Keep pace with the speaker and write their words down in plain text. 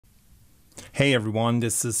Hey everyone,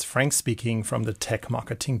 this is Frank speaking from the tech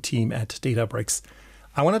marketing team at Databricks.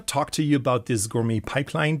 I want to talk to you about this Gourmet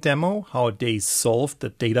Pipeline demo, how they solved the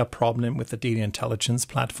data problem with the data intelligence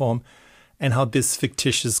platform, and how this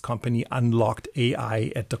fictitious company unlocked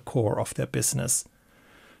AI at the core of their business.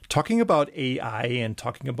 Talking about AI and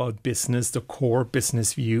talking about business, the core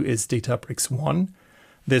business view is Databricks 1.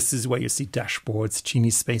 This is where you see dashboards,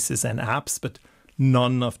 Genie spaces, and apps, but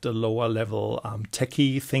none of the lower level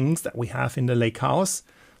techie things that we have in the Lakehouse.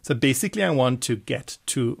 So basically I want to get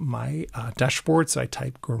to my dashboard. So I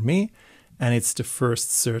type Gourmet and it's the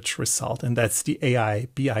first search result. And that's the AI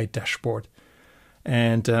BI dashboard.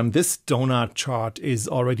 And this donut chart is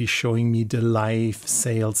already showing me the live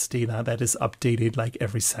sales data that is updated like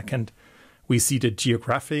every second. We see the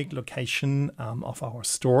geographic location of our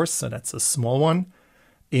stores. So that's a small one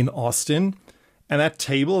in Austin. And that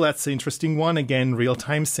table, that's the interesting one. Again,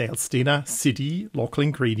 real-time sales data, city, local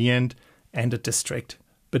ingredient, and a district.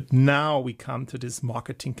 But now we come to this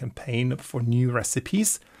marketing campaign for new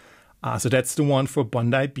recipes. So that's the one for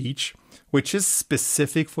Bondi Beach, which is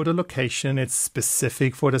specific for the location. It's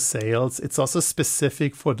specific for the sales. It's also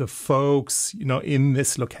specific for the folks, in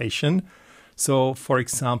this location. So, for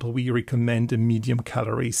example, we recommend a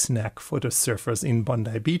medium-calorie snack for the surfers in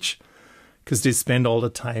Bondi Beach, because they spend all the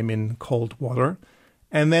time in cold water.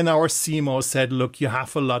 And then our CMO said, look, you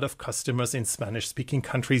have a lot of customers in Spanish-speaking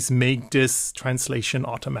countries. Make this translation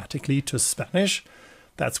automatically to Spanish.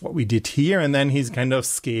 That's what we did here. And then he's kind of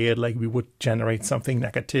scared, like we would generate something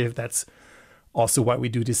negative. That's also why we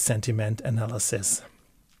do this sentiment analysis.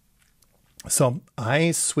 So I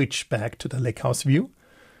switch back to the Lakehouse view,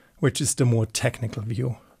 which is the more technical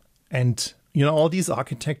view. And, all these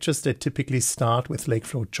architectures, they typically start with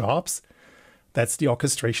Lakeflow Jobs. That's the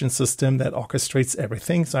orchestration system that orchestrates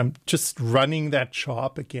everything. So I'm just running that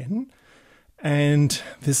job again. And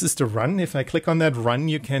this is the run. If I click on that run,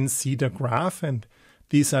 you can see the graph. And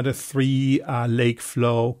these are the three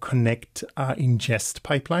Lakeflow Connect ingest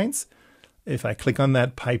pipelines. If I click on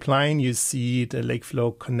that pipeline, you see the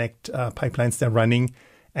Lakeflow Connect pipelines, they're running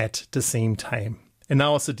at the same time. And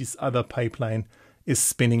now also this other pipeline is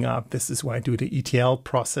spinning up. This is where I do the ETL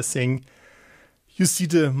processing. You see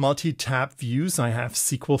the multi-tab views. I have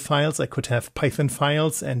SQL files. I could have Python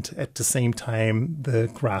files. And at the same time,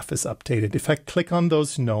 the graph is updated. If I click on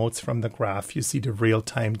those nodes from the graph, you see the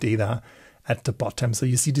real-time data at the bottom. So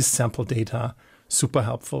you see the sample data, super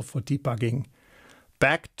helpful for debugging.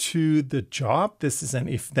 Back to the job. This is an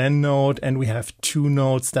if-then node. And we have two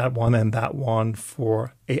nodes, that one and that one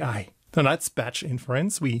for AI. So that's batch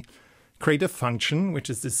inference. We create a function, which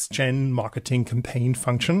is this gen marketing campaign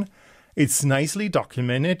function. It's nicely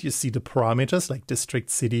documented. You see the parameters like district,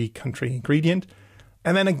 city, country, ingredient.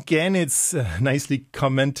 And then again, it's nicely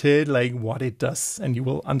commented like what it does. And you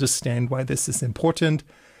will understand why this is important.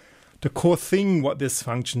 The core thing, what this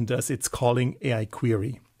function does, it's calling AI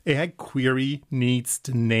query. AI query needs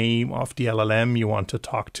the name of the LLM you want to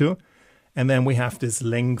talk to. And then we have this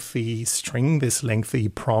lengthy string, this lengthy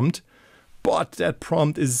prompt. But that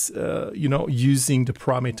prompt is, using the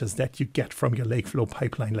parameters that you get from your Lakeflow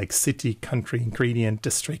pipeline, like city, country, ingredient,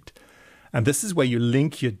 district. And this is where you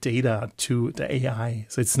link your data to the AI.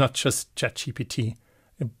 So it's not just ChatGPT.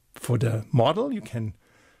 For the model, you can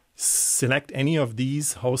select any of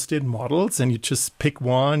these hosted models and you just pick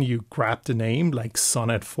one. You grab the name like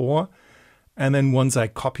Sonnet 4. And then once I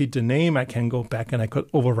copied the name, I can go back and I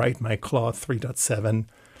could overwrite my Claude 3.7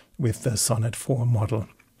 with the Sonnet 4 model.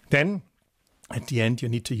 Then at the end, you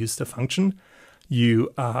need to use the function.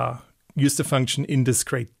 You use the function in this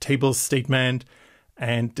create table statement,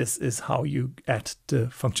 and this is how you add the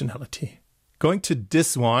functionality. Going to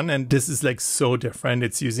this one, and this is like so different.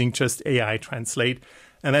 It's using just AI translate,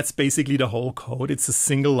 and that's basically the whole code. It's a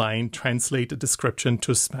single line, translate the description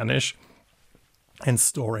to Spanish and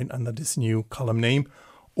store it under this new column name,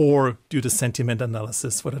 or do the sentiment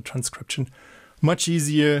analysis for the transcription. Much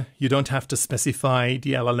easier. You don't have to specify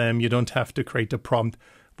the LLM. You don't have to create a prompt.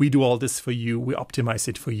 We do all this for you. We optimize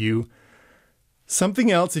it for you. Something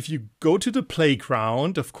else, if you go to the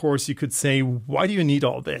playground, of course, you could say, why do you need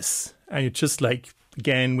all this? And you just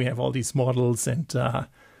again, we have all these models and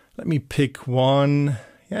let me pick one.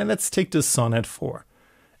 Yeah, let's take the Sonnet 4.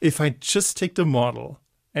 If I just take the model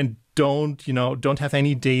and don't have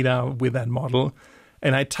any data with that model,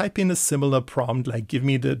 and I type in a similar prompt, like give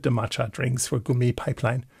me the matcha drinks for Gourmet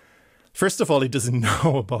Pipeline. First of all, it doesn't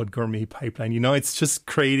know about Gourmet Pipeline. It's just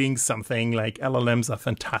creating something. Like LLMs are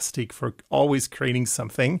fantastic for always creating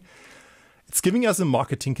something. It's giving us a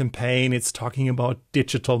marketing campaign. It's talking about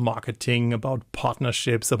digital marketing, about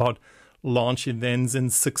partnerships, about launch events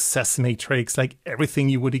and success matrix, like everything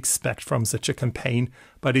you would expect from such a campaign,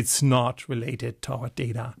 but it's not related to our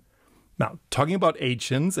data. Now, talking about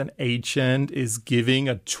agents, an agent is giving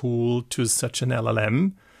a tool to such an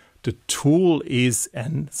LLM. The tool is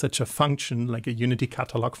such a function, like a Unity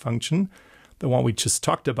catalog function, the one we just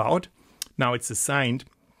talked about. Now it's assigned.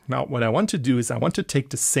 Now what I want to do is I want to take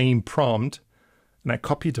the same prompt and I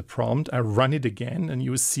copy the prompt, I run it again, and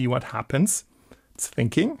you will see what happens. It's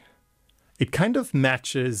thinking. It kind of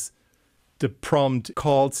matches the prompt,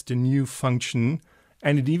 calls the new function,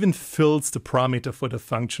 and it even fills the parameter for the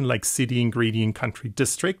function like city, ingredient, country,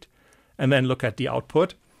 district. And then look at the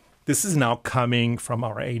output. This is now coming from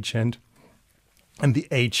our agent. And the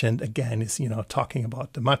agent, again, is, talking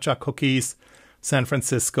about the matcha cookies, San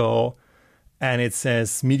Francisco. And it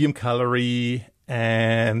says medium calorie.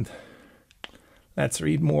 And let's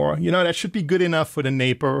read more. That should be good enough for the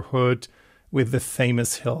neighborhood with the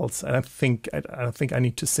famous hills. I don't think I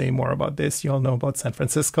need to say more about this. You all know about San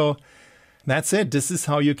Francisco. That's it. This is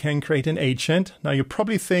how you can create an agent. Now you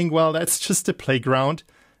probably think, well, that's just a playground.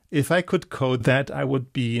 If I could code that, I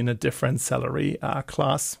would be in a different salary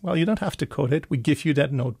class. Well, you don't have to code it. We give you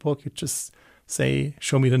that notebook. You just say,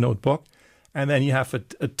 show me the notebook. And then you have a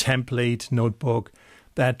template notebook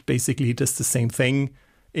that basically does the same thing,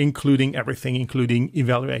 including everything, including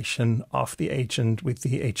evaluation of the agent with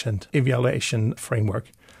the agent evaluation framework.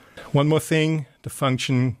 One more thing, the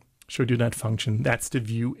function. Showed you that function. That's the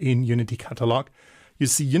view in Unity Catalog. You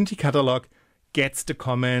see Unity Catalog gets the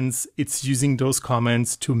comments. It's using those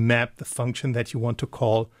comments to map the function that you want to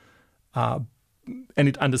call. And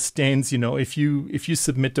it understands, if you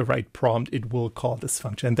submit the right prompt, it will call this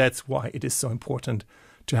function. And that's why it is so important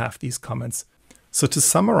to have these comments. So to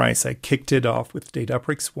summarize, I kicked it off with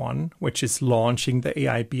Databricks 1, which is launching the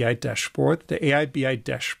AI BI dashboard. The AI BI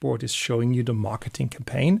dashboard is showing you the marketing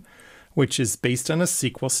campaign, which is based on a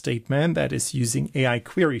SQL statement that is using AI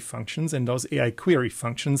query functions. And those AI query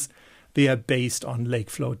functions, they are based on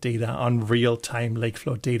Lakeflow data, on real-time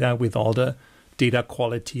Lakeflow data with all the data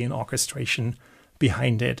quality and orchestration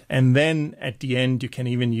behind it. And then at the end, you can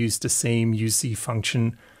even use the same UC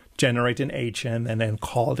function, generate an agent, and then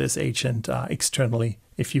call this agent externally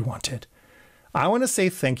if you want it. I want to say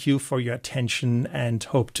thank you for your attention and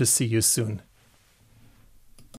hope to see you soon.